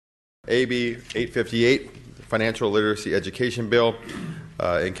AB 858, Financial Literacy Education Bill.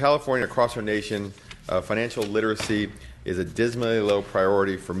 In California, across our nation, financial literacy is a dismally low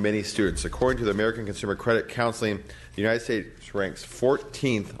priority for many students. According to the American Consumer Credit Counseling, the United States ranks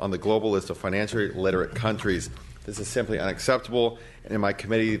 14th on the global list of financially literate countries. This is simply unacceptable, and in my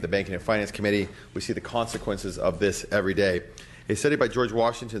committee, the Banking and Finance Committee, we see the consequences of this every day. A study by George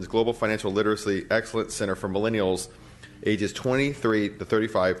Washington's Global Financial Literacy Excellence Center for Millennials, ages 23 to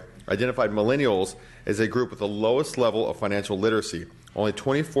 35, identified millennials as a group with the lowest level of financial literacy. Only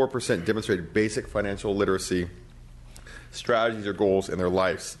 24% demonstrated basic financial literacy strategies or goals in their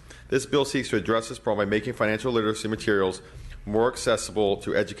lives. This bill seeks to address this problem by making financial literacy materials more accessible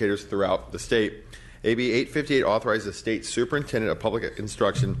to educators throughout the state. AB 858 authorizes the state superintendent of public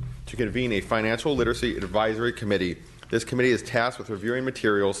instruction to convene a financial literacy advisory committee. This committee is tasked with reviewing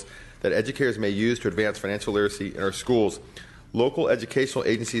materials that educators may use to advance financial literacy in our schools. Local educational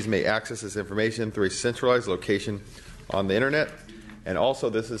agencies may access this information through a centralized location on the internet. And also,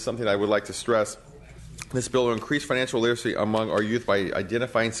 this is something I would like to stress. This bill will increase financial literacy among our youth by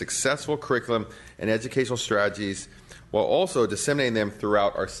identifying successful curriculum and educational strategies while also disseminating them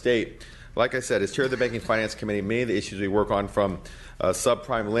throughout our state. Like I said, as chair of the Banking and Finance Committee, many of the issues we work on, from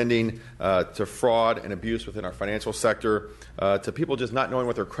subprime lending to fraud and abuse within our financial sector, to people just not knowing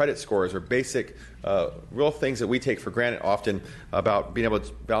what their credit score is, or basic real things that we take for granted often about being able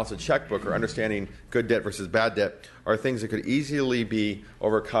to balance a checkbook or understanding good debt versus bad debt, are things that could easily be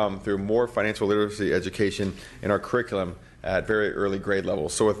overcome through more financial literacy education in our curriculum at very early grade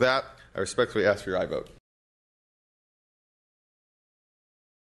levels. So with that, I respectfully ask for your aye vote.